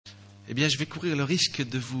eh bien, je vais courir le risque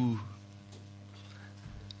de vous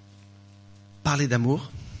parler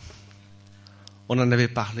d'amour. On en avait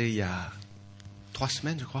parlé il y a 3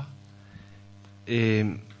 semaines, je crois. Et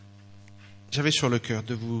j'avais sur le cœur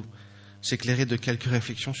de vous éclairer de quelques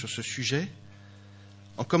réflexions sur ce sujet,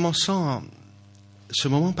 en commençant ce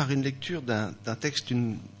moment par une lecture d'un texte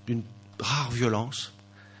d'une rare violence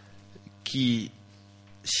qui,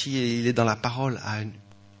 s'il est dans la parole, a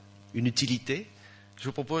une utilité. Je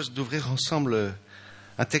vous propose d'ouvrir ensemble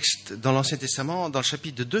un texte dans l'Ancien Testament, dans le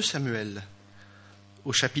chapitre de 2 Samuel,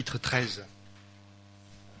 au chapitre 13.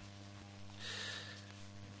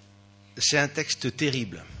 C'est un texte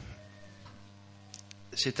terrible.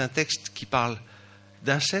 C'est un texte qui parle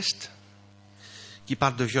d'inceste, qui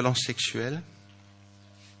parle de violence sexuelle,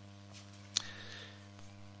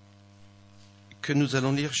 que nous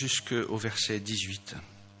allons lire jusqu'au verset 18.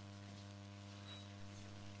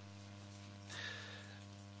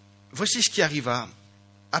 Voici ce qui arriva.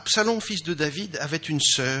 Absalom, fils de David, avait une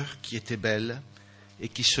sœur qui était belle et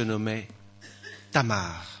qui se nommait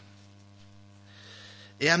Tamar.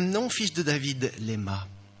 Et Amnon, fils de David, l'aima.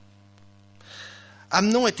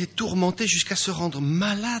 Amnon était tourmenté jusqu'à se rendre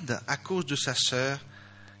malade à cause de sa sœur,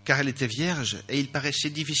 car elle était vierge, et il paraissait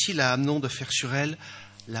difficile à Amnon de faire sur elle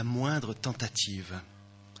la moindre tentative.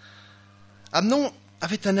 Amnon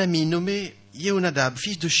avait un ami nommé Yehonadab,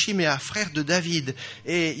 fils de Shiméa, frère de David,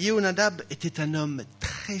 et Yehonadab était un homme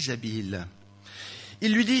très habile.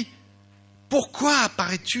 Il lui dit : « Pourquoi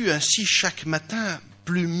apparais-tu ainsi chaque matin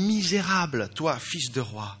plus misérable, toi, fils de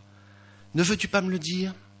roi ? Ne veux-tu pas me le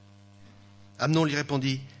dire ?» Amnon lui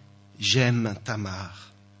répondit : « J'aime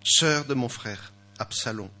Tamar, sœur de mon frère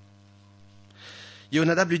Absalom. »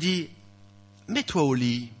 Yehonadab lui dit : « Mets-toi au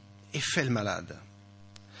lit et fais le malade.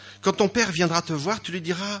 Quand ton père viendra te voir, tu lui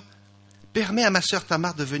diras : permets à ma sœur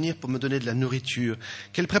Tamar de venir pour me donner de la nourriture,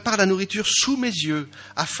 qu'elle prépare la nourriture sous mes yeux,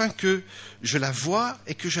 afin que je la voie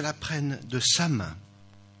et que je la prenne de sa main. »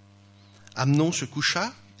 Amnon se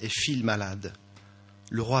coucha et fit le malade.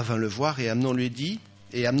 Le roi vint le voir et Amnon dit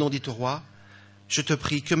au roi : « Je te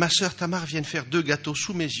prie que ma sœur Tamar vienne faire 2 gâteaux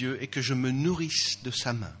sous mes yeux et que je me nourrisse de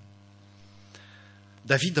sa main. »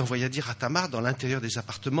 David envoya dire à Tamar dans l'intérieur des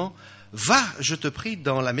appartements : « Va, je te prie,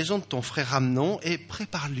 dans la maison de ton frère Amnon et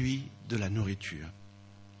prépare-lui de la nourriture. »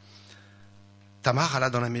 Tamar alla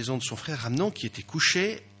dans la maison de son frère Amnon qui était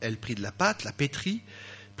couché. Elle prit de la pâte, la pétrit,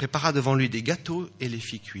 prépara devant lui des gâteaux et les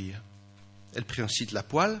fit cuire. Elle prit ensuite la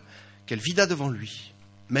poêle qu'elle vida devant lui.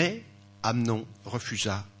 Mais Amnon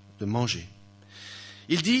refusa de manger.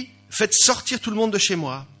 Il dit : « Faites sortir tout le monde de chez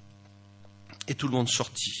moi. » Et tout le monde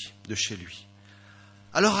sortit de chez lui.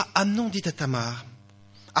 Alors Amnon dit à Tamar :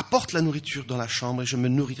 « Apporte la nourriture dans la chambre et je me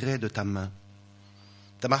nourrirai de ta main. »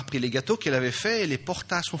 Tamar prit les gâteaux qu'elle avait faits et les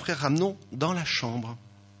porta à son frère Amnon dans la chambre.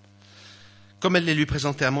 Comme elle les lui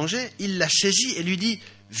présentait à manger, il la saisit et lui dit :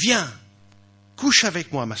 « Viens, couche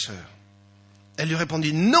avec moi, ma sœur. » Elle lui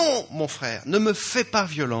répondit : « Non, mon frère, ne me fais pas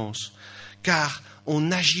violence, car on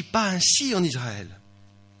n'agit pas ainsi en Israël.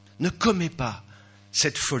 Ne commets pas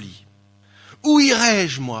cette folie. Où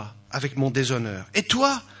irai-je, moi, avec mon déshonneur ? Et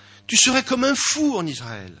toi, tu serais comme un fou en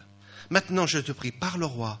Israël. Maintenant, je te prie, par le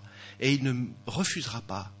roi, et il ne refusera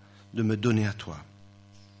pas de me donner à toi. »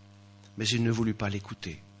 Mais il ne voulut pas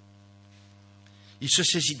l'écouter. Il se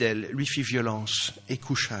saisit d'elle, lui fit violence et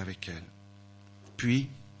coucha avec elle. Puis,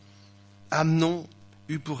 Amnon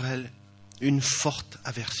eut pour elle une forte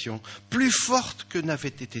aversion, plus forte que n'avait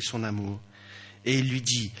été son amour. Et il lui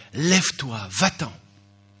dit : « Lève-toi, va-t'en. »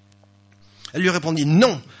 Elle lui répondit : «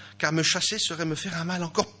 Non, car me chasser serait me faire un mal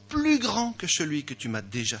encore plus grand que celui que tu m'as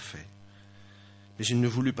déjà fait. » Mais il ne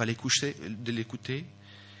voulut pas l'écouter.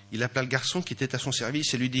 Il appela le garçon qui était à son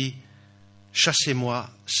service et lui dit : « Chassez-moi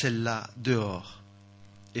celle-là dehors. »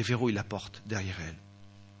 Et verrouille la porte derrière elle.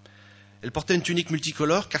 Elle portait une tunique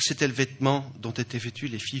multicolore, car c'était le vêtement dont étaient vêtues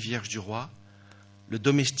les filles vierges du roi. Le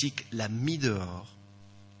domestique la mit dehors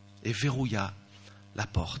et verrouilla la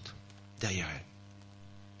porte derrière elle.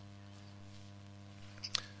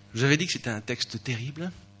 Je vous avais dit que c'était un texte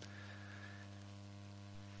terrible.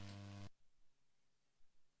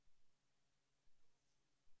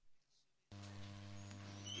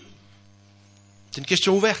 C'est une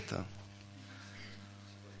question ouverte.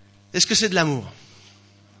 Est-ce que c'est de l'amour ?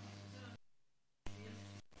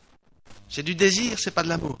 C'est du désir, c'est pas de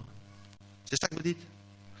l'amour. C'est ça que vous dites ?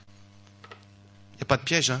 Il n'y a pas de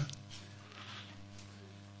piège, hein ?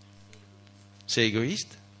 C'est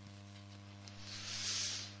égoïste ?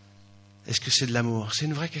 Est-ce que c'est de l'amour ? C'est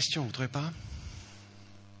une vraie question, vous ne trouvez pas ?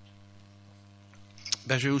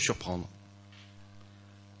 Je vais vous surprendre.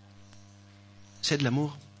 C'est de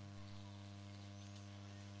l'amour.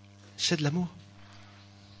 c'est de l'amour.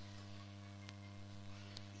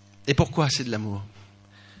 Et pourquoi c'est de l'amour?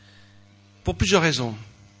 Pour plusieurs raisons.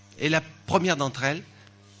 Et la première d'entre elles,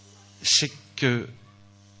 c'est que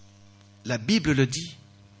la Bible le dit,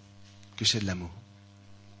 que c'est de l'amour.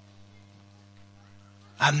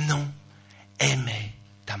 Amnon aimait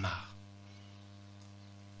Tamar.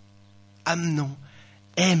 Amnon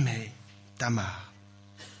aimait Tamar.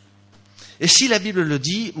 Et si la Bible le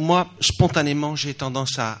dit, moi, spontanément, j'ai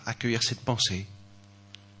tendance à accueillir cette pensée,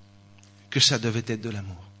 que ça devait être de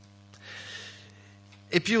l'amour.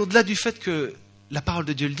 Et puis, au-delà du fait que la parole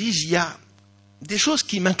de Dieu le dise, il y a des choses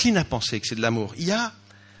qui m'inclinent à penser que c'est de l'amour. Il y a,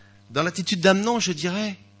 dans l'attitude d'Amnon, je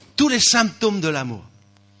dirais, tous les symptômes de l'amour.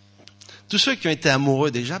 Tous ceux qui ont été amoureux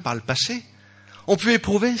déjà par le passé ont pu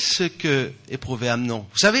éprouver ce que éprouvait Amnon.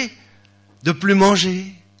 Vous savez, de plus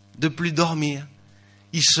manger, de plus dormir,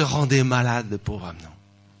 il se rendait malade, le pauvre Amnon.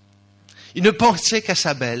 Il ne pensait qu'à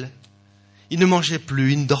sa belle, il ne mangeait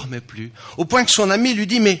plus, il ne dormait plus, au point que son ami lui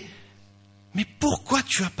dit, mais pourquoi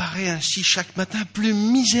tu apparais ainsi chaque matin plus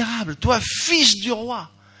misérable, toi, fils du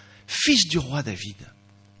roi David?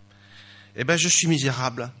 Eh bien, je suis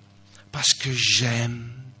misérable parce que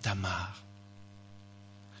j'aime Tamar,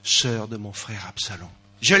 sœur de mon frère Absalom.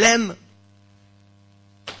 Je l'aime.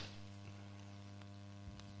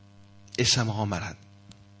 Et ça me rend malade.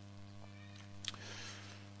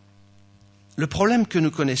 Le problème que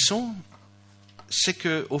nous connaissons, c'est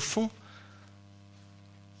que, au fond,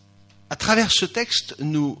 à travers ce texte,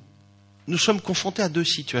 nous sommes confrontés à deux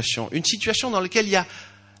situations. Une situation dans laquelle il y a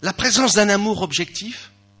la présence d'un amour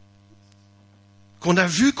objectif, qu'on a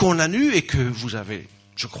vu, qu'on a nu et que vous avez,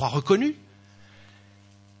 je crois, reconnu.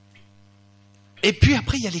 Et puis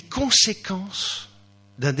après, il y a les conséquences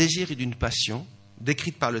d'un désir et d'une passion,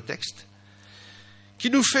 décrites par le texte,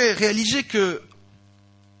 qui nous fait réaliser que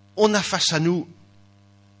on a face à nous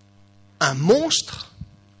un monstre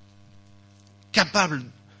capable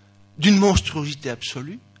d'une monstruosité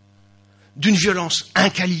absolue, d'une violence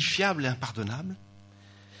inqualifiable et impardonnable,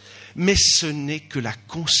 mais ce n'est que la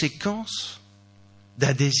conséquence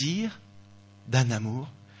d'un désir, d'un amour,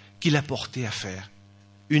 qui l'a porté à faire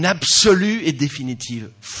une absolue et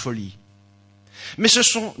définitive folie. Mais ce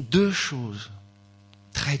sont deux choses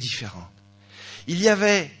très différentes. Il y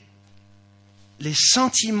avait les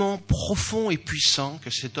sentiments profonds et puissants que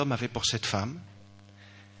cet homme avait pour cette femme,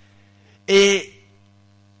 et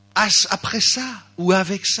après ça, ou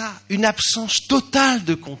avec ça, une absence totale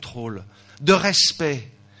de contrôle, de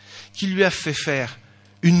respect, qui lui a fait faire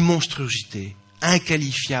une monstruosité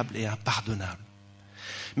inqualifiable et impardonnable.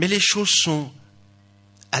 Mais les choses sont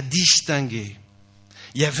à distinguer.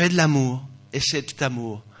 Il y avait de l'amour, et cet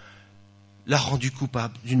amour l'a rendu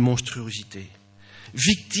coupable d'une monstruosité.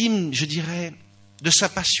 Victime, je dirais, de sa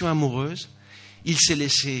passion amoureuse, il s'est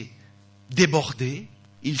laissé déborder,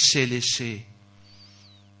 il s'est laissé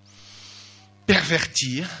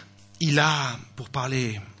pervertir, il a, pour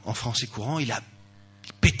parler en français courant, il a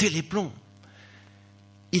pété les plombs,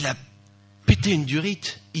 il a pété une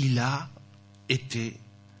durite, il a été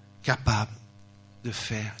capable de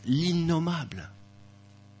faire l'innommable.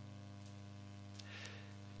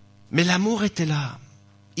 Mais l'amour était là,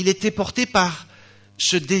 il était porté par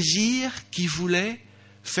ce désir qui voulait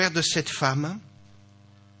faire de cette femme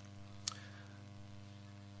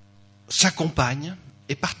sa compagne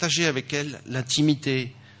et partager avec elle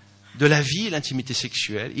l'intimité de la vie et l'intimité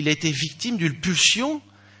sexuelle. Il a été victime d'une pulsion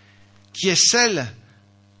qui est celle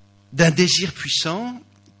d'un désir puissant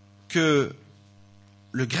que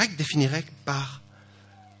le grec définirait par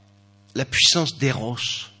la puissance d'éros.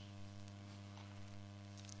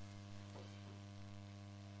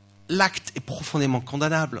 L'acte est profondément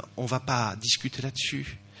condamnable, on ne va pas discuter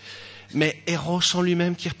là-dessus. Mais Eros en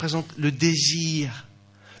lui-même, qui représente le désir,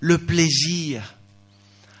 le plaisir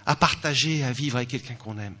à partager, à vivre avec quelqu'un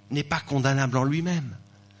qu'on aime, n'est pas condamnable en lui-même.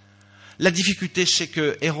 La difficulté, c'est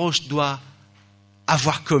que Eros doit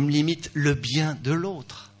avoir comme limite le bien de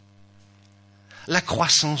l'autre, la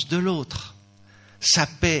croissance de l'autre, sa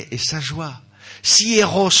paix et sa joie. Si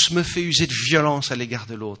Eros me fait user de violence à l'égard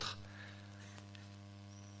de l'autre,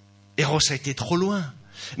 Eros a été trop loin.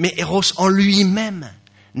 Mais Eros en lui-même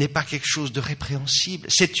n'est pas quelque chose de répréhensible.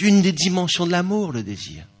 C'est une des dimensions de l'amour, le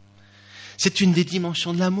désir. C'est une des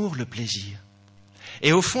dimensions de l'amour, le plaisir.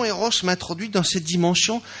 Et au fond, Eros m'introduit dans cette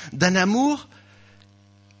dimension d'un amour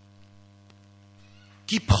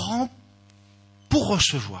qui prend pour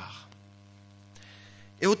recevoir.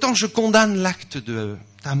 Et autant je condamne l'acte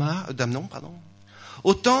d'Amnon,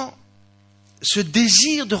 autant ce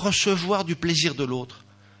désir de recevoir du plaisir de l'autre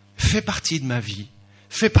fait partie de ma vie,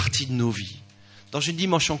 fait partie de nos vies. Dans une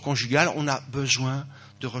dimension conjugale, on a besoin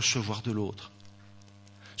de recevoir de l'autre.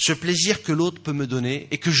 Ce plaisir que l'autre peut me donner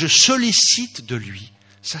et que je sollicite de lui,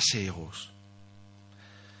 ça c'est Eros.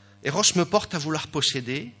 Eros me porte à vouloir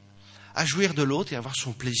posséder, à jouir de l'autre et à avoir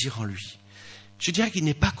son plaisir en lui. Je dirais qu'il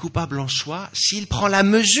n'est pas coupable en soi s'il prend la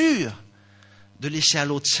mesure de laisser à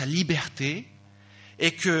l'autre sa liberté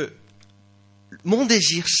et que mon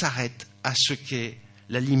désir s'arrête à ce qu'est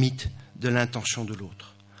la limite de l'intention de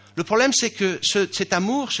l'autre. Le problème, c'est que cet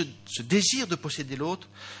amour, ce désir de posséder l'autre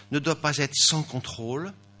ne doit pas être sans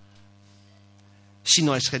contrôle,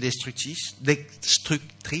 sinon elle serait destructrice,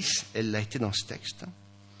 elle l'a été dans ce texte.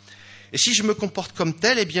 Et si je me comporte comme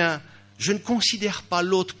tel, eh bien, je ne considère pas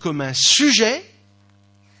l'autre comme un sujet,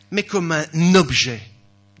 mais comme un objet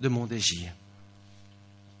de mon désir.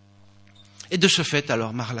 Et de ce fait,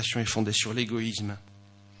 alors, ma relation est fondée sur l'égoïsme.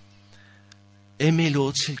 Aimer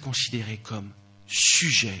l'autre, c'est le considérer comme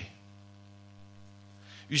sujet.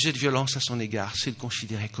 User de violence à son égard, c'est le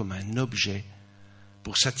considérer comme un objet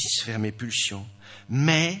pour satisfaire mes pulsions.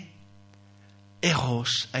 Mais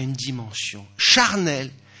Eros a une dimension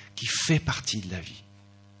charnelle qui fait partie de la vie.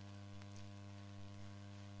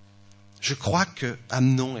 Je crois que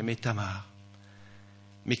Amnon aimait Tamar,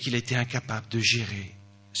 mais qu'il était incapable de gérer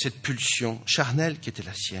cette pulsion charnelle qui était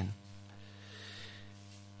la sienne.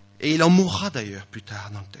 Et il en mourra d'ailleurs plus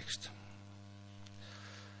tard dans le texte.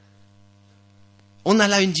 On a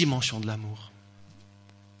là une dimension de l'amour,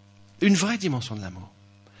 une vraie dimension de l'amour,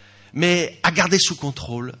 mais à garder sous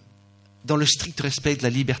contrôle, dans le strict respect de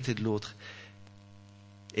la liberté de l'autre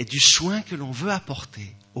et du soin que l'on veut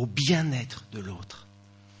apporter au bien-être de l'autre,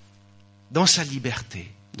 dans sa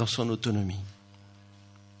liberté, dans son autonomie.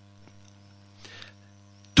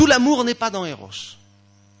 Tout l'amour n'est pas dans Eros.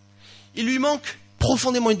 Il lui manque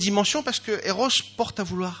profondément une dimension parce que Eros porte à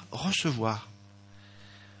vouloir recevoir.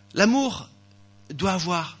 L'amour doit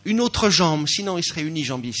avoir une autre jambe, sinon il serait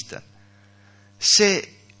unijambiste. C'est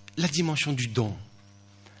la dimension du don,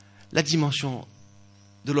 la dimension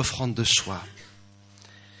de l'offrande de soi.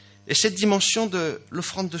 Et cette dimension de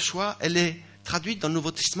l'offrande de soi, elle est traduite dans le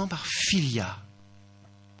Nouveau Testament par philia.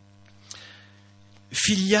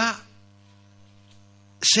 Philia,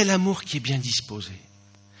 c'est l'amour qui est bien disposé.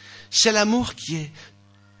 C'est l'amour qui est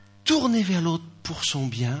tourné vers l'autre pour son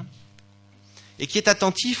bien et qui est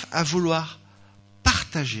attentif à vouloir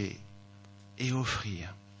partager et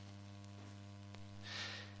offrir.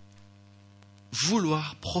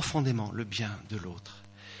 Vouloir profondément le bien de l'autre.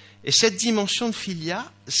 Et cette dimension de philia,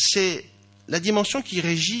 c'est la dimension qui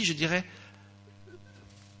régit, je dirais,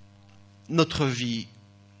 notre vie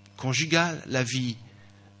conjugale, la vie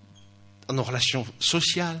dans nos relations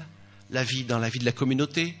sociales, la vie dans la vie de la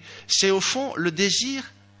communauté. C'est au fond le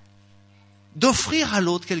désir d'offrir à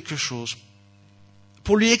l'autre quelque chose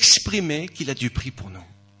pour lui exprimer qu'il a du prix pour nous.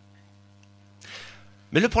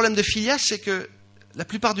 Mais le problème de philia, c'est que la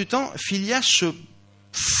plupart du temps, philia se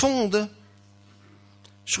fonde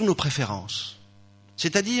sur nos préférences.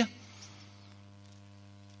 C'est-à-dire,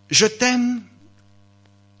 je t'aime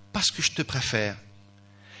parce que je te préfère.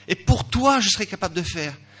 Et pour toi, je serai capable de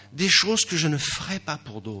faire des choses que je ne ferai pas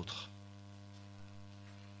pour d'autres.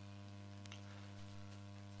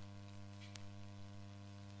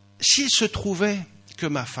 S'il se trouvait que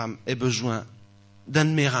ma femme ait besoin d'un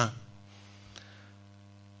de mes reins,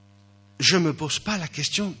 je ne me pose pas la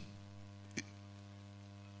question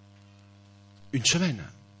une semaine.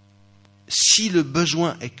 Si le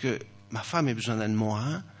besoin est que ma femme ait besoin d'un de mon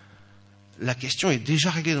rein, la question est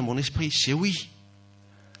déjà réglée dans mon esprit. C'est oui.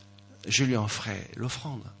 Je lui en ferai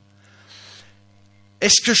l'offrande.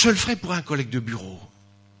 Est-ce que je le ferai pour un collègue de bureau ?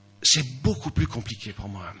 C'est beaucoup plus compliqué pour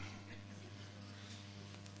moi.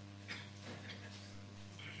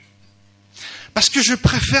 Parce que je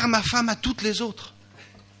préfère ma femme à toutes les autres.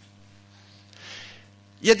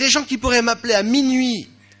 Il y a des gens qui pourraient m'appeler à minuit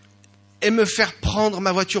et me faire prendre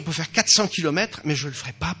ma voiture pour faire 400 km, mais je ne le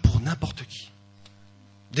ferai pas pour n'importe qui.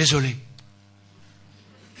 Désolé.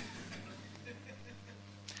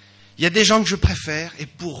 Il y a des gens que je préfère et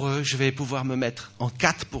pour eux, je vais pouvoir me mettre en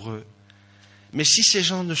 4 pour eux. Mais si ces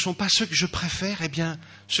gens ne sont pas ceux que je préfère, eh bien,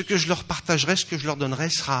 ce que je leur partagerai, ce que je leur donnerai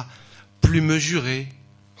sera plus mesuré,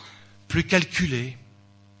 plus calculé,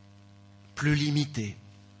 plus limité.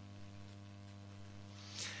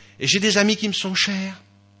 Et j'ai des amis qui me sont chers,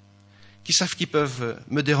 qui savent qu'ils peuvent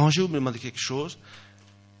me déranger ou me demander quelque chose.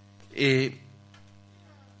 Et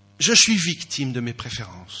je suis victime de mes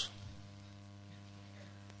préférences.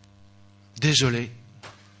 Désolé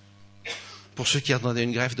pour ceux qui attendaient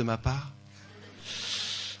une greffe de ma part.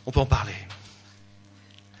 On peut en parler.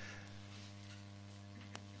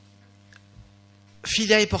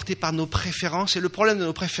 Philia est porté par nos préférences, et le problème de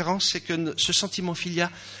nos préférences, c'est que ce sentiment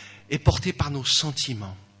Philia est porté par nos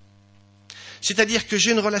sentiments. C'est-à-dire que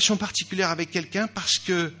j'ai une relation particulière avec quelqu'un parce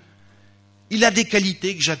que il a des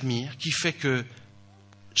qualités que j'admire, qui fait que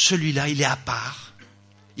celui-là, il est à part,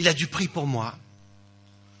 il a du prix pour moi.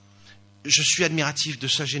 Je suis admiratif de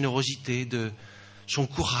sa générosité, de son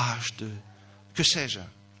courage, de que sais-je.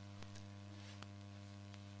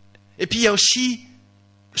 Et puis il y a aussi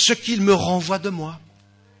ce qu'il me renvoie de moi.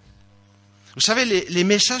 Vous savez, les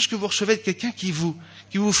messages que vous recevez de quelqu'un qui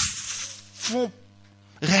vous font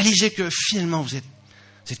réaliser que finalement vous êtes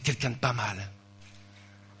quelqu'un de pas mal.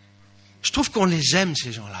 Je trouve qu'on les aime,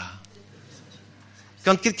 ces gens-là.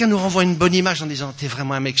 Quand quelqu'un nous renvoie une bonne image en disant « T'es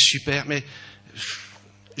vraiment un mec super, mais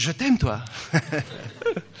je t'aime, toi. »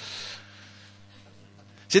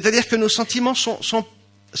 C'est-à-dire que nos sentiments sont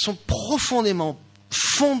profondément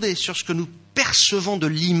fondés sur ce que nous percevons de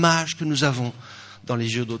l'image que nous avons dans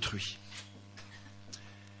les yeux d'autrui.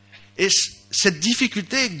 Et cette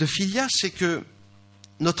difficulté de Philia, c'est que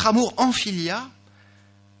notre amour en Philia,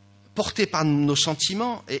 porté par nos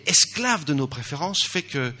sentiments et esclave de nos préférences, fait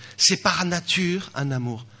que c'est par nature un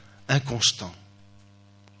amour inconstant,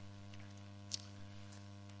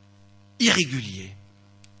 irrégulier.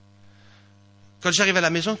 Quand j'arrive à la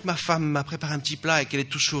maison, que ma femme m'a préparé un petit plat et qu'elle est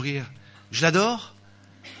tout sourire, je l'adore.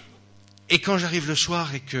 Et quand j'arrive le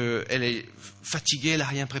soir et qu'elle est fatiguée, elle n'a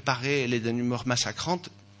rien préparé, elle est d'une humeur massacrante,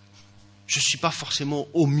 je ne suis pas forcément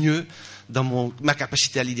au mieux dans ma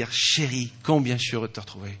capacité à lui dire « Chérie, combien je suis heureux de te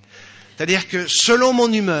retrouver ». C'est-à-dire que selon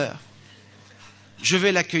mon humeur, je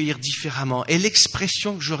vais l'accueillir différemment. Et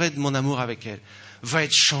l'expression que j'aurai de mon amour avec elle va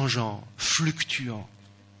être changeant, fluctuant.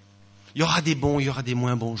 Il y aura des bons, il y aura des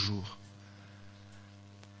moins bons jours.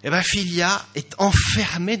 Et bien, Philia est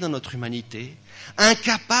enfermée dans notre humanité,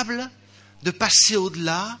 incapable de passer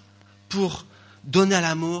au-delà pour donner à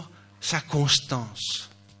l'amour sa constance,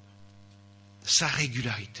 sa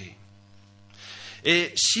régularité.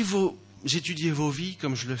 Et si vous étudiez vos vies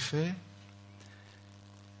comme je le fais,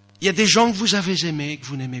 il y a des gens que vous avez aimés et que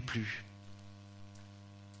vous n'aimez plus.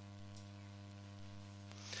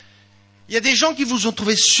 Il y a des gens qui vous ont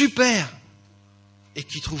trouvé super et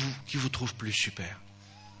qui vous trouvent plus super.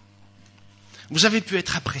 Vous avez pu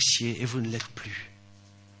être apprécié et vous ne l'êtes plus.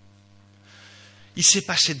 Il s'est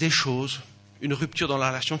passé des choses, une rupture dans la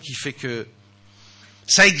relation qui fait que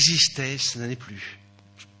ça existait, ça n'en est plus.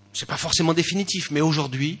 C'est pas forcément définitif, mais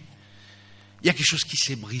aujourd'hui, il y a quelque chose qui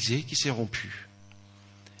s'est brisé, qui s'est rompu.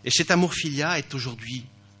 Et cet amour Philia est aujourd'hui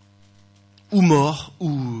ou mort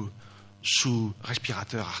ou sous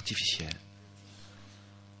respirateur artificiel.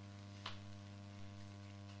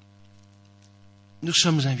 Nous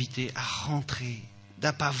sommes invités à rentrer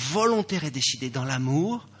d'un pas volontaire et décidé dans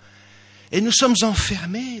l'amour, et nous sommes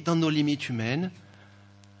enfermés dans nos limites humaines,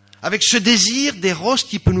 avec ce désir d'éros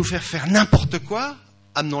qui peut nous faire n'importe quoi,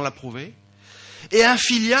 amenons l'approuver, et un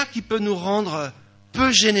Philia qui peut nous rendre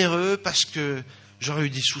peu généreux parce que j'aurais eu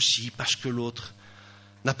des soucis, parce que l'autre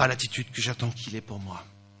n'a pas l'attitude que j'attends qu'il ait pour moi.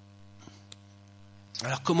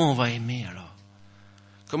 Alors comment on va aimer alors ?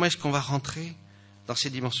 Comment est-ce qu'on va rentrer dans ces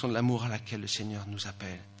dimensions de l'amour à laquelle le Seigneur nous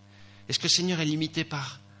appelle ? Est-ce que le Seigneur est limité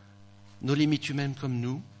par nos limites humaines comme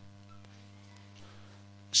nous ?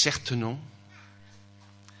 Certes non.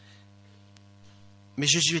 Mais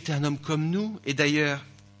Jésus était un homme comme nous, et d'ailleurs,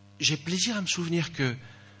 j'ai plaisir à me souvenir que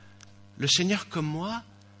le Seigneur, comme moi,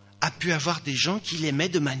 a pu avoir des gens qu'il aimait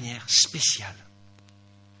de manière spéciale.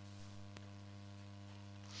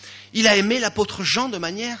 Il a aimé l'apôtre Jean de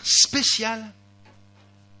manière spéciale.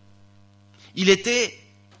 Il était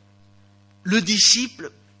le disciple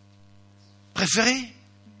préféré.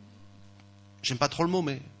 J'aime pas trop le mot,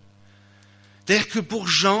 mais... C'est-à-dire que pour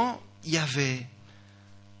Jean, il y avait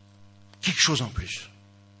quelque chose en plus.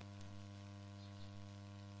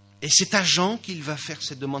 Et c'est à Jean qu'il va faire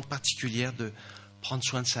cette demande particulière de prendre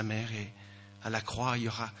soin de sa mère, et à la croix,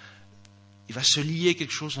 il va se lier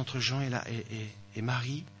quelque chose entre Jean et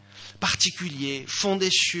Marie, particulier, fondé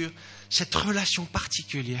sur cette relation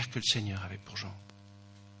particulière que le Seigneur avait pour Jean.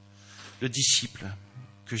 Le disciple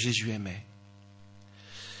que Jésus aimait.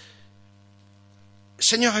 Le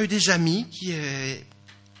Seigneur a eu des amis qui avaient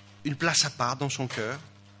une place à part dans son cœur.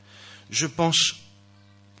 Je pense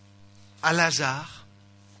à Lazare.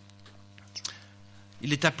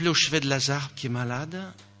 Il est appelé au chevet de Lazare qui est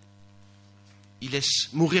malade. Il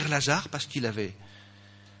laisse mourir Lazare parce qu'il avait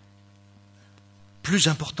plus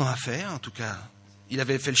important à faire. En tout cas, il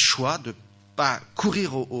avait fait le choix de ne pas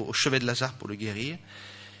courir au chevet de Lazare pour le guérir.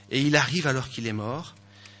 Et il arrive alors qu'il est mort.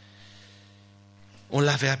 On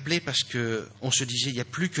l'avait appelé parce qu'on se disait, il n'y a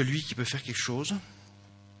plus que lui qui peut faire quelque chose.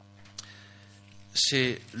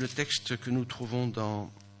 c'est le texte que nous trouvons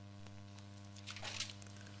dans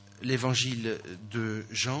l'évangile de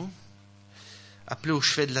Jean, appelé au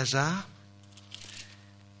chevet de Lazare,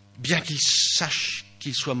 bien qu'il sache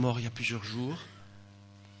qu'il soit mort il y a plusieurs jours,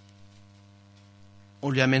 on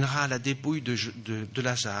lui amènera à la dépouille de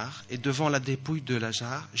Lazare, et devant la dépouille de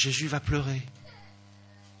Lazare, Jésus va pleurer.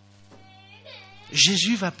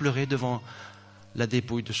 Jésus va pleurer devant la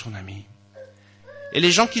dépouille de son ami. Et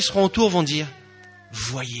les gens qui seront autour vont dire,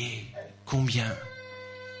 voyez combien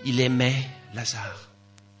il aimait Lazare.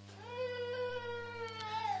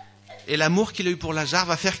 Et l'amour qu'il a eu pour Lazare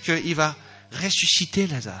va faire qu'il va ressusciter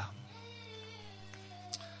Lazare.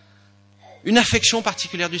 Une affection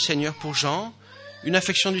particulière du Seigneur pour Jean, une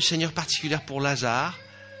affection du Seigneur particulière pour Lazare.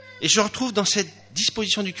 Et je retrouve dans cette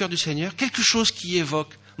disposition du cœur du Seigneur quelque chose qui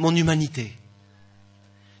évoque mon humanité.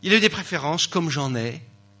 Il a eu des préférences comme j'en ai,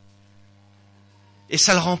 et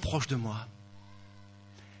ça le rend proche de moi.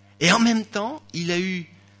 Et en même temps, il a eu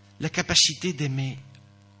la capacité d'aimer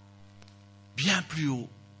bien plus haut,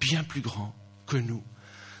 bien plus grand que nous,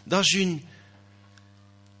 dans une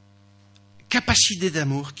capacité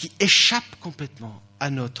d'amour qui échappe complètement à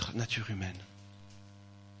notre nature humaine.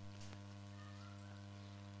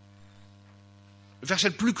 Le verset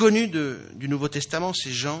le plus connu du Nouveau Testament,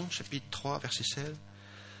 c'est Jean, chapitre 3, verset 16.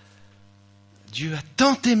 Dieu a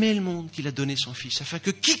tant aimé le monde qu'il a donné son Fils, afin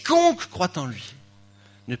que quiconque croit en lui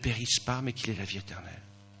ne périsse pas, mais qu'il ait la vie éternelle.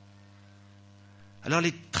 Alors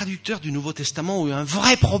les traducteurs du Nouveau Testament ont eu un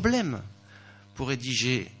vrai problème pour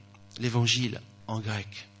rédiger l'Évangile en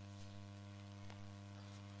grec.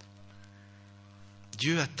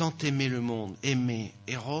 Dieu a tant aimé le monde, aimé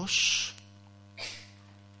Eros,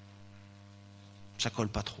 ça colle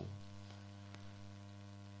pas trop.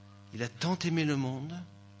 Il a tant aimé le monde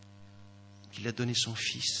qu'il a donné son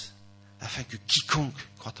Fils, afin que quiconque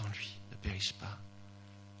croit en lui ne périsse pas.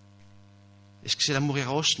 Est-ce que c'est l'amour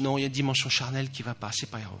Eros? Non, il y a une dimension charnelle qui ne va pas, c'est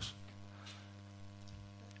pas Eros.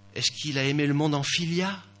 Est-ce qu'il a aimé le monde en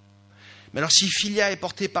philia? Mais alors si philia est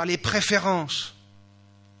portée par les préférences,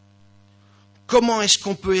 comment est-ce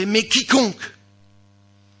qu'on peut aimer quiconque?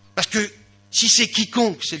 Parce que si c'est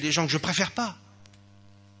quiconque, c'est des gens que je ne préfère pas.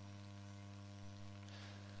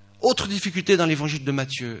 Autre difficulté dans l'évangile de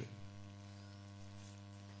Matthieu.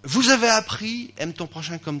 Vous avez appris, aime ton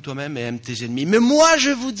prochain comme toi-même et aime tes ennemis. Mais moi, je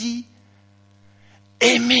vous dis,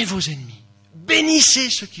 aimez vos ennemis. Bénissez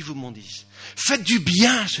ceux qui vous maudissent. Faites du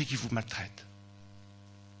bien à ceux qui vous maltraitent.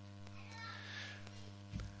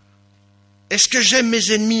 Est-ce que j'aime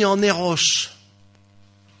mes ennemis en Eros?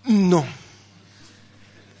 Non.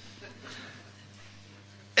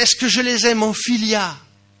 Est-ce que je les aime en philia?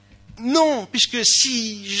 Non, puisque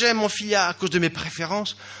si j'aime en philia à cause de mes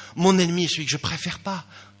préférences, mon ennemi est celui que je ne préfère pas.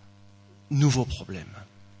 Nouveau problème.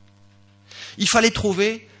 Il fallait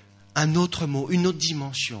trouver un autre mot, une autre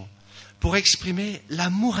dimension, pour exprimer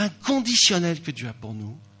l'amour inconditionnel que Dieu a pour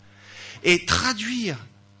nous et traduire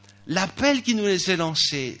l'appel qui nous est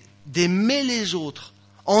lancé d'aimer les autres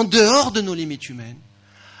en dehors de nos limites humaines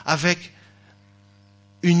avec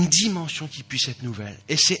une dimension qui puisse être nouvelle.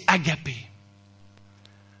 Et c'est agapé.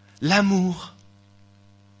 L'amour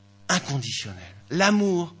inconditionnel,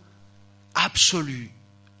 l'amour absolu,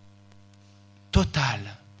 total,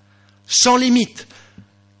 sans limite,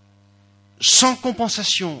 sans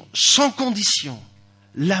compensation, sans condition,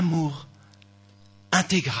 l'amour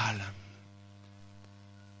intégral.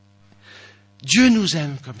 Dieu nous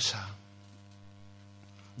aime comme ça,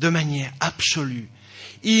 de manière absolue.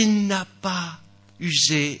 Il n'a pas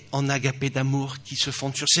usé en agapé d'amour qui se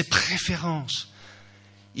fonde sur ses préférences.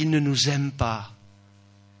 Il ne nous aime pas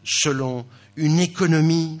selon une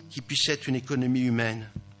économie qui puisse être une économie humaine.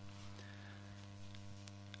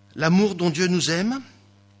 L'amour dont Dieu nous aime,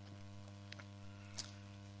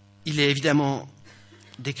 il est évidemment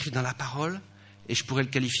décrit dans la parole, et je pourrais le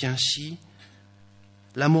qualifier ainsi.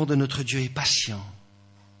 L'amour de notre Dieu est patient,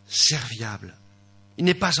 serviable. Il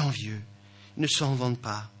n'est pas envieux, il ne s'en vante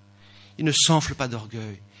pas, il ne s'enfle pas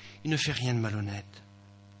d'orgueil, il ne fait rien de malhonnête.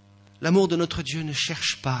 L'amour de notre Dieu ne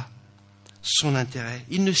cherche pas son intérêt,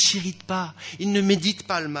 il ne s'irrite pas, il ne médite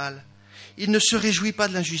pas le mal, il ne se réjouit pas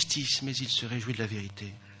de l'injustice, mais il se réjouit de la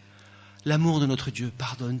vérité. L'amour de notre Dieu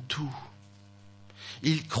pardonne tout,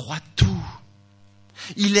 il croit tout,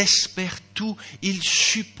 il espère tout, il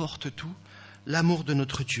supporte tout. L'amour de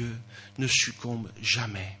notre Dieu ne succombe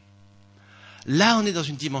jamais. Là, on est dans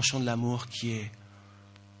une dimension de l'amour qui est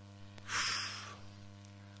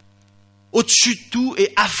au-dessus de tout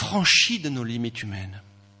et affranchie de nos limites humaines.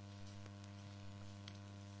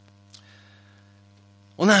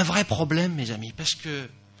 On a un vrai problème, mes amis, parce que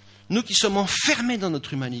nous qui sommes enfermés dans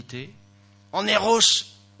notre humanité, en Eros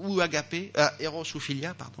ou Agapé, Eros ou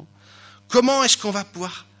Philia, pardon, comment est-ce qu'on va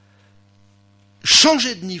pouvoir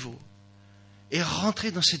changer de niveau et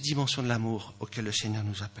rentrer dans cette dimension de l'amour auquel le Seigneur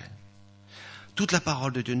nous appelle? Toute la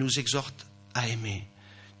parole de Dieu nous exhorte à aimer.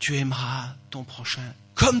 Tu aimeras ton prochain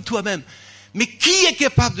comme toi-même. Mais qui est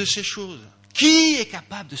capable de ces choses? Qui est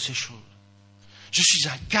capable de ces choses? Je suis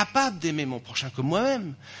incapable d'aimer mon prochain comme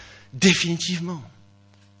moi-même, définitivement.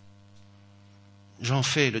 J'en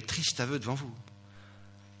fais le triste aveu devant vous.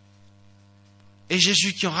 Et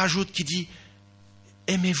Jésus qui en rajoute, qui dit,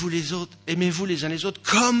 aimez-vous les autres, aimez-vous les uns les autres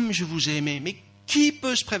comme je vous ai aimé. Mais qui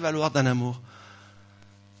peut se prévaloir d'un amour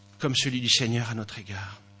comme celui du Seigneur à notre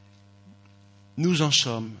égard? Nous en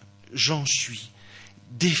sommes, j'en suis,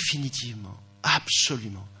 définitivement,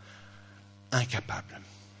 absolument incapables.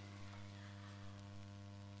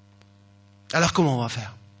 Alors comment on va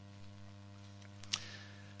faire?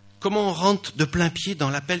 Comment on rentre de plein pied dans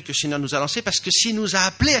l'appel que le Seigneur nous a lancé? Parce que s'il nous a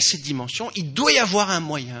appelés à cette dimension, il doit y avoir un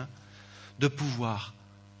moyen de pouvoir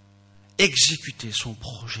exécuter son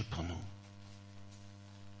projet pour nous.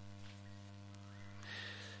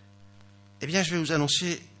 Eh bien, je vais vous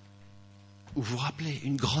annoncer, ou vous rappeler,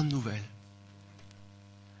 une grande nouvelle.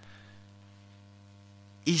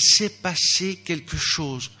 Il s'est passé quelque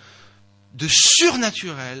chose de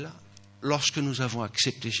surnaturel lorsque nous avons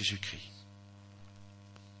accepté Jésus-Christ.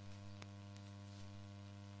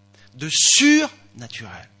 De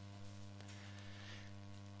surnaturel.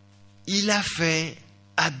 Il a fait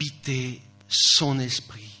habiter son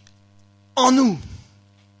esprit en nous.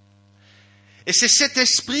 Et c'est cet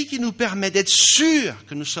esprit qui nous permet d'être sûrs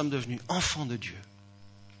que nous sommes devenus enfants de Dieu.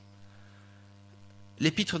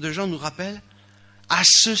 L'épître de Jean nous rappelle, à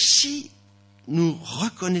ceci nous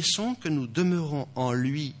reconnaissons que nous demeurons en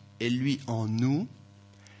lui et lui en nous,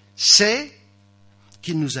 c'est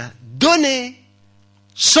qu'il nous a donné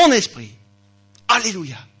son esprit.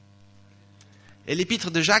 Alléluia. Et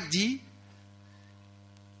l'épître de Jacques dit,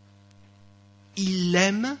 il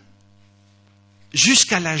aime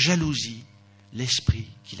jusqu'à la jalousie l'esprit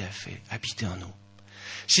qu'il a fait habiter en nous.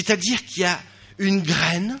 C'est-à-dire qu'il y a une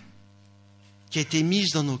graine qui a été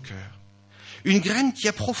mise dans nos cœurs. Une graine qui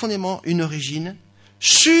a profondément une origine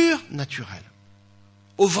surnaturelle.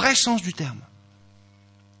 Au vrai sens du terme.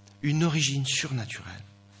 Une origine surnaturelle.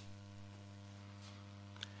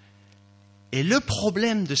 Et le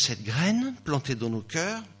problème de cette graine plantée dans nos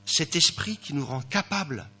cœurs, cet esprit qui nous rend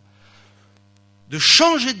capables de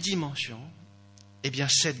changer de dimension, eh bien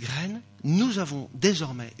cette graine, nous avons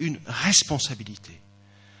désormais une responsabilité.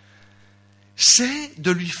 C'est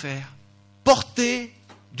de lui faire porter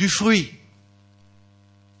du fruit.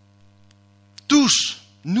 Tous,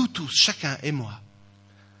 nous tous, chacun et moi.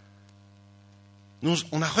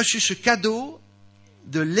 On a reçu ce cadeau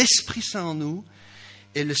de l'Esprit Saint en nous,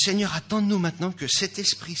 et le Seigneur attend de nous maintenant que cet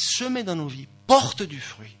esprit semé dans nos vies porte du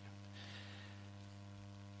fruit.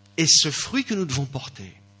 Et ce fruit que nous devons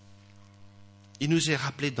porter, il nous est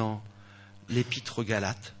rappelé dans l'Épître aux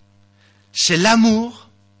Galates, c'est l'amour,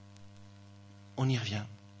 on y revient,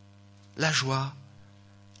 la joie,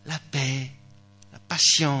 la paix, la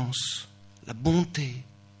patience, la bonté,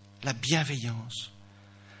 la bienveillance,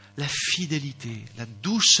 la fidélité, la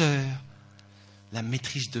douceur, la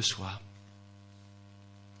maîtrise de soi.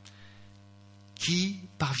 Qui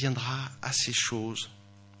parviendra à ces choses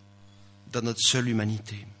dans notre seule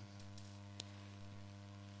humanité?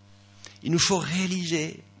 Il nous faut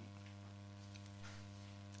réaliser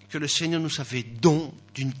que le Seigneur nous a fait don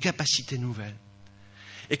d'une capacité nouvelle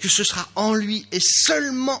et que ce sera en lui et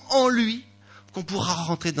seulement en lui qu'on pourra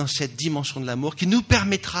rentrer dans cette dimension de l'amour qui nous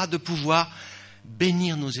permettra de pouvoir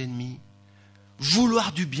bénir nos ennemis,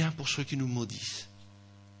 vouloir du bien pour ceux qui nous maudissent,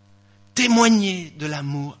 témoigner de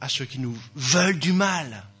l'amour à ceux qui nous veulent du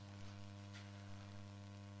mal.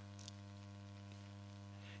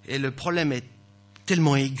 Et le problème est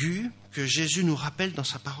tellement aigu que Jésus nous rappelle dans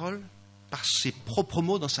sa parole, par ses propres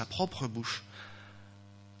mots, dans sa propre bouche,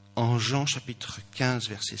 en Jean chapitre 15,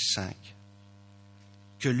 verset 5,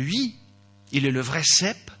 que lui, il est le vrai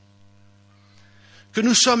cep, que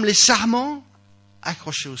nous sommes les sarments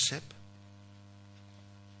accrochés au cep.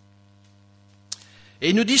 Et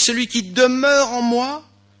il nous dit, celui qui demeure en moi,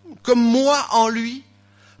 comme moi en lui,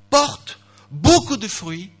 porte beaucoup de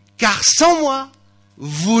fruits, car sans moi,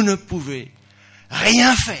 vous ne pouvez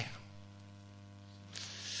rien faire.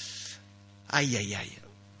 Aïe, aïe, aïe.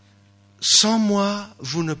 Sans moi,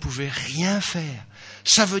 vous ne pouvez rien faire.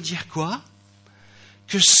 Ça veut dire quoi?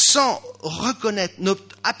 Que sans reconnaître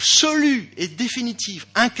notre absolue et définitive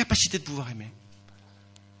incapacité de pouvoir aimer,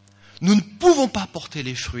 nous ne pouvons pas porter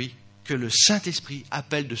les fruits que le Saint-Esprit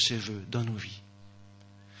appelle de ses vœux dans nos vies.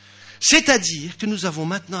 C'est-à-dire que nous avons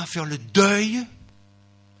maintenant à faire le deuil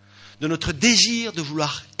de notre désir de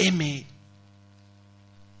vouloir aimer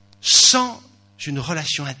sans une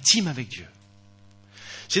relation intime avec Dieu.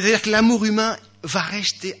 C'est-à-dire que l'amour humain va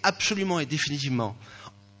rester absolument et définitivement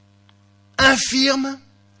infirme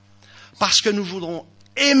parce que nous voudrons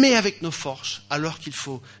aimer avec nos forces alors qu'il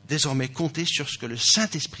faut désormais compter sur ce que le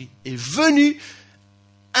Saint-Esprit est venu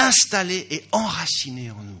installer et enraciner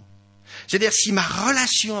en nous. C'est-à-dire si ma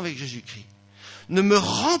relation avec Jésus-Christ ne me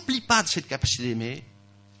remplit pas de cette capacité d'aimer,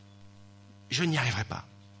 je n'y arriverai pas.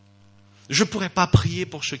 Je ne pourrai pas prier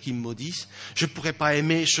pour ceux qui me maudissent. Je ne pourrai pas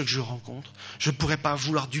aimer ceux que je rencontre. Je ne pourrai pas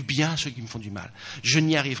vouloir du bien à ceux qui me font du mal. Je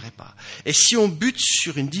n'y arriverai pas. Et si on bute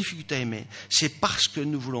sur une difficulté à aimer, c'est parce que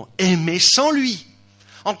nous voulons aimer sans lui,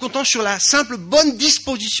 en comptant sur la simple bonne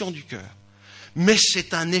disposition du cœur. Mais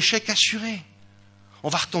c'est un échec assuré. On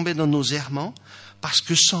va retomber dans nos errements parce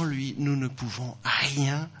que sans lui, nous ne pouvons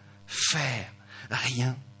rien faire.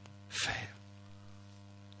 Rien faire.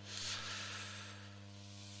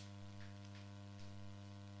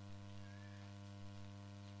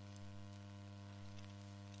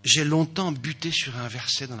 J'ai longtemps buté sur un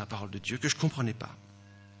verset dans la parole de Dieu que je ne comprenais pas.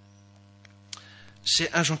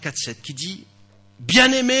 C'est 1 Jean 4,7 qui dit «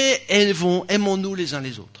 Bien-aimés, aimons-nous les uns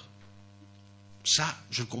les autres ». Ça,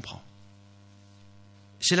 je le comprends.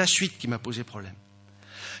 C'est la suite qui m'a posé problème.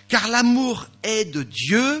 « Car l'amour est de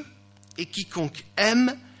Dieu, et quiconque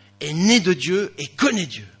aime est né de Dieu et connaît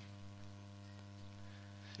Dieu. »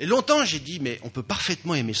 Et longtemps, j'ai dit « Mais on peut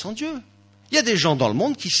parfaitement aimer sans Dieu. Il y a des gens dans le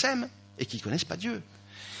monde qui s'aiment et qui ne connaissent pas Dieu. »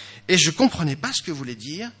 Et je ne comprenais pas ce que voulait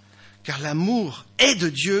dire, car l'amour est de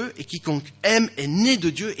Dieu, et quiconque aime est né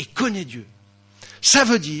de Dieu et connaît Dieu. Ça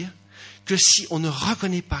veut dire que si on ne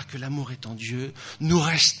reconnaît pas que l'amour est en Dieu, nous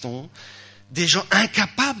restons des gens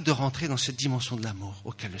incapables de rentrer dans cette dimension de l'amour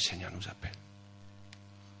auquel le Seigneur nous appelle.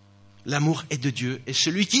 L'amour est de Dieu, et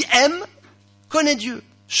celui qui aime connaît Dieu.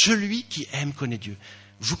 Celui qui aime connaît Dieu.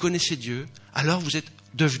 Vous connaissez Dieu, alors vous êtes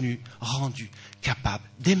devenus, rendus capables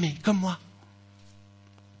d'aimer comme moi.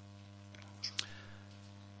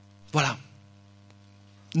 Voilà.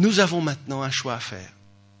 Nous avons maintenant un choix à faire.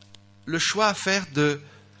 Le choix à faire de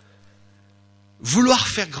vouloir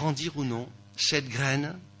faire grandir ou non cette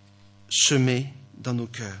graine semée dans nos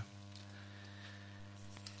cœurs.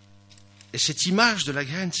 Et cette image de la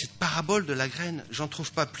graine, cette parabole de la graine, j'en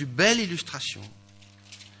trouve pas plus belle illustration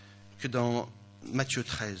que dans Matthieu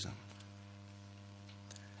 13.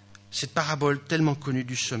 Cette parabole tellement connue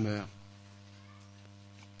du semeur.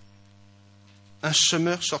 Un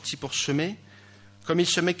semeur sortit pour semer. Comme il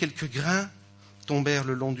semait, quelques grains tombèrent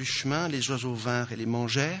le long du chemin, les oiseaux vinrent et les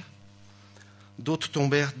mangèrent. D'autres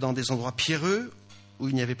tombèrent dans des endroits pierreux, où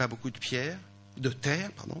il n'y avait pas beaucoup de terre.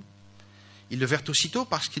 Ils le verrent aussitôt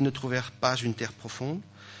parce qu'ils ne trouvèrent pas une terre profonde.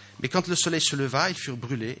 Mais quand le soleil se leva, ils furent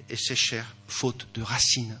brûlés et séchèrent, faute de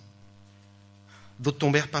racines. D'autres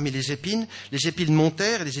tombèrent parmi les épines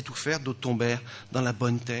montèrent et les étouffèrent. D'autres tombèrent dans la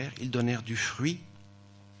bonne terre, ils donnèrent du fruit.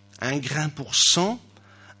 Un grain pour 100,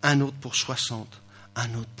 un autre pour 60,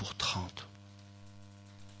 un autre pour 30.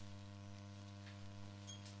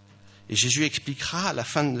 Et Jésus expliquera à la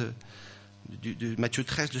fin de Matthieu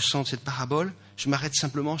 13, le sens de cette parabole. Je m'arrête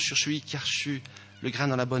simplement sur celui qui a reçu le grain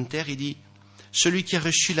dans la bonne terre. Il dit, celui qui a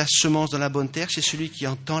reçu la semence dans la bonne terre, c'est celui qui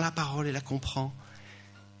entend la parole et la comprend.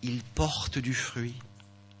 Il porte du fruit.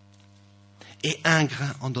 Et un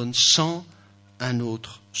grain en donne 100, un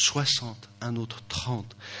autre 60, un autre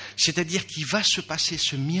 30. C'est-à-dire qu'il va se passer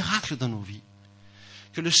ce miracle dans nos vies,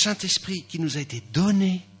 que le Saint-Esprit qui nous a été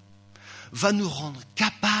donné va nous rendre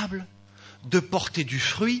capables de porter du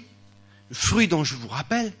fruit, le fruit dont je vous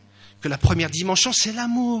rappelle que la première dimension, c'est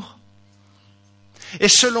l'amour. Et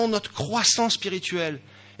selon notre croissance spirituelle,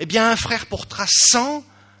 eh bien un frère portera 100,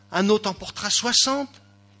 un autre en portera 60,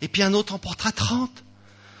 et puis un autre en portera 30.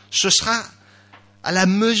 Ce sera à la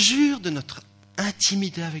mesure de notre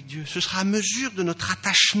intimité avec Dieu. Ce sera à mesure de notre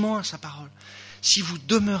attachement à sa parole. Si vous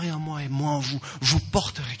demeurez en moi et moi en vous, vous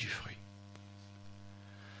porterez du fruit.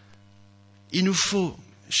 Il nous faut,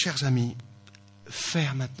 chers amis,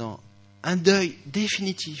 faire maintenant un deuil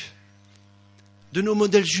définitif de nos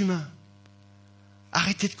modèles humains.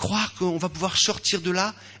 Arrêtez de croire qu'on va pouvoir sortir de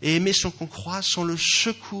là et aimer sans qu'on croise, sans le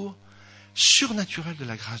secours surnaturel de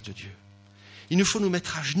la grâce de Dieu. Il nous faut nous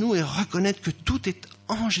mettre à genoux et reconnaître que tout est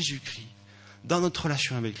en Jésus-Christ, dans notre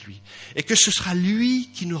relation avec lui, et que ce sera lui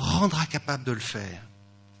qui nous rendra capables de le faire.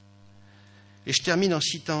 Et je termine en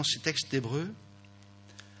citant ces textes d'Hébreux.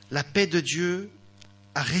 La paix de Dieu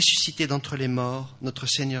a ressuscité d'entre les morts notre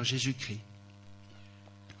Seigneur Jésus-Christ,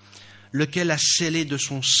 lequel a scellé de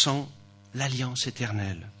son sang l'alliance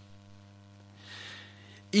éternelle.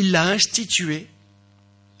 il l'a institué,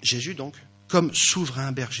 Jésus donc, comme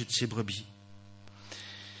souverain berger de ses brebis.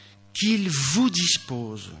 Qu'il vous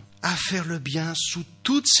dispose à faire le bien sous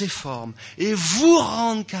toutes ses formes et vous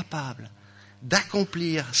rende capable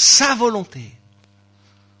d'accomplir sa volonté.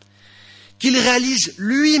 Qu'il réalise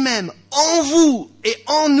lui-même en vous et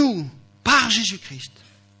en nous, par Jésus-Christ,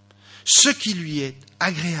 ce qui lui est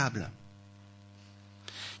agréable.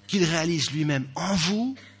 Qu'il réalise lui-même en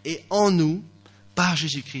vous et en nous, par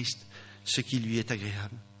Jésus-Christ, ce qui lui est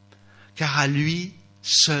agréable. Car à lui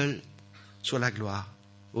seul soit la gloire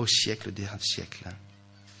au siècle des siècles.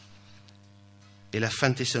 Et la fin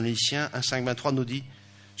de Thessaloniciens 1,5-23 nous dit,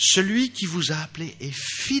 celui qui vous a appelé est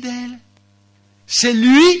fidèle, c'est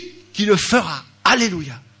lui qui le fera.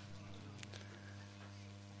 Alléluia.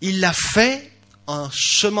 Il l'a fait en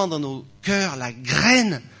semant dans nos cœurs la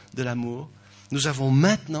graine de l'amour. Nous avons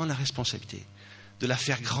maintenant la responsabilité de la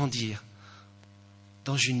faire grandir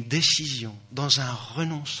dans une décision, dans un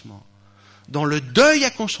renoncement, dans le deuil à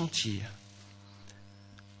consentir,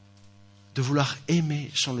 de vouloir aimer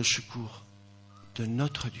sans le secours de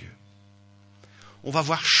notre Dieu. On va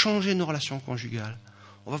voir changer nos relations conjugales,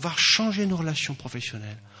 on va voir changer nos relations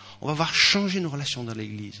professionnelles, on va voir changer nos relations dans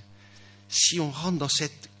l'Église, si on rentre dans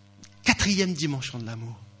cette 4e dimension de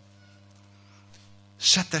l'amour.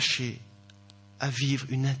 S'attacher à vivre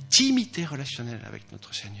une intimité relationnelle avec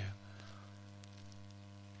notre Seigneur,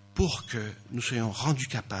 pour que nous soyons rendus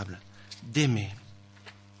capables d'aimer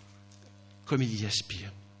comme il y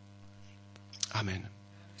aspire. Amen.